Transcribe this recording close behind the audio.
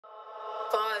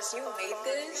Boss, you made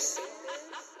this?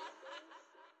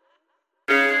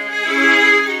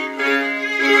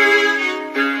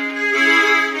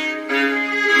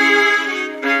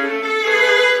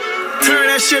 Turn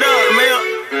that shit up, man.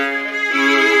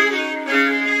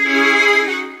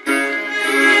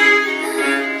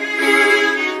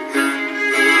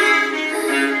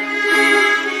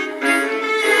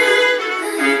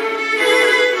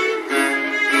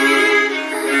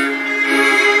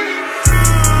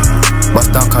 Bust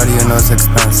down Quali, you know it's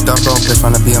expensive. Dumb broke bitch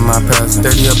wanna be in my presence.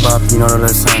 30 above, you know that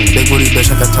it's sun. Big booty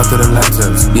bitch, I can talk through the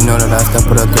lenses. You know that I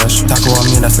step with aggression. Taco on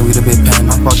me, that's the we the big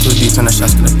pen. I fall too deep and the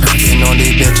shots gonna pass. You know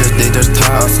these bitches, they just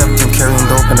talk. 17 carrying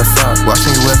dope in the sock. Watch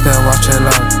me whip it, watch it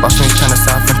loud. Watch me turn the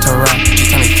south into rock.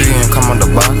 G23 and come on the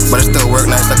box. But it still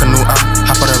work nice like a new op.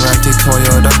 Hop on the rack,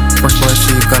 Toyota. First boy,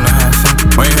 she gonna have some.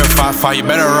 When you hear 5-5, you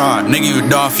better run. Nigga, you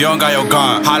duff, you don't got your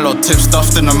gun. Hollow tip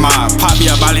stuffed in the mob. Pop me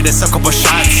a volley, they suck up a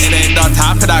shots. It ain't done,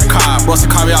 top of that car. Bros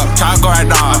to call me up, try to go right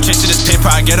down. I'm chasing this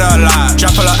paper, I get her alive.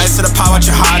 Drop a little ice to the pot, what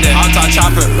you hiding? I'll talk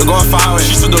chop it, we're going far away.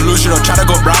 She's so delusional, try to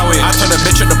go brow way. I turn the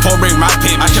bitch at the pole, bring my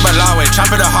paper. I keep a loud way,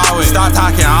 chop it the hallway. Stop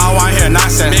talking, I don't wanna hear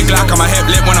nonsense. Big Glock on my hip,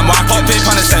 lip when I'm walking. Pop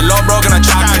paper on the set, low bro, gonna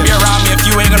chop it. Be around me if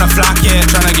you ain't gonna flock it.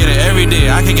 Tryna get it every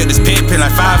day, I can get this paper in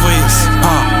like 5 ways.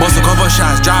 Boss a couple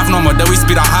shots, drive normal, then we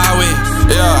speed on highway.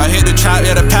 Yeah, I hit the trap,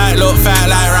 yeah, the pack look fat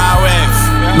like Ride Wave.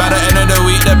 By the end of the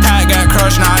week, the pack got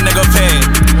crushed, now a nigga paid.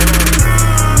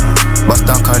 Bust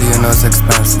down Quali, you know it's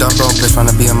expensive. Dumb broke bitch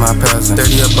wanna be in my presence.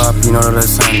 30 above, you know that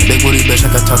it's sun. Big booty bitch, I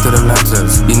can talk through the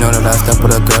lenses. You know that I step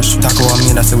with aggression. Taco on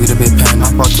me, that's the we the big pen. I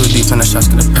fall too deep and the shots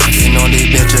gonna pass. You know these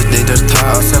bitches, they just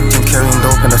talk. 17 carrying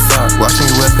dope in the sock. Watch me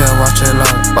whip it, watch it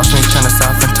loud. Watch me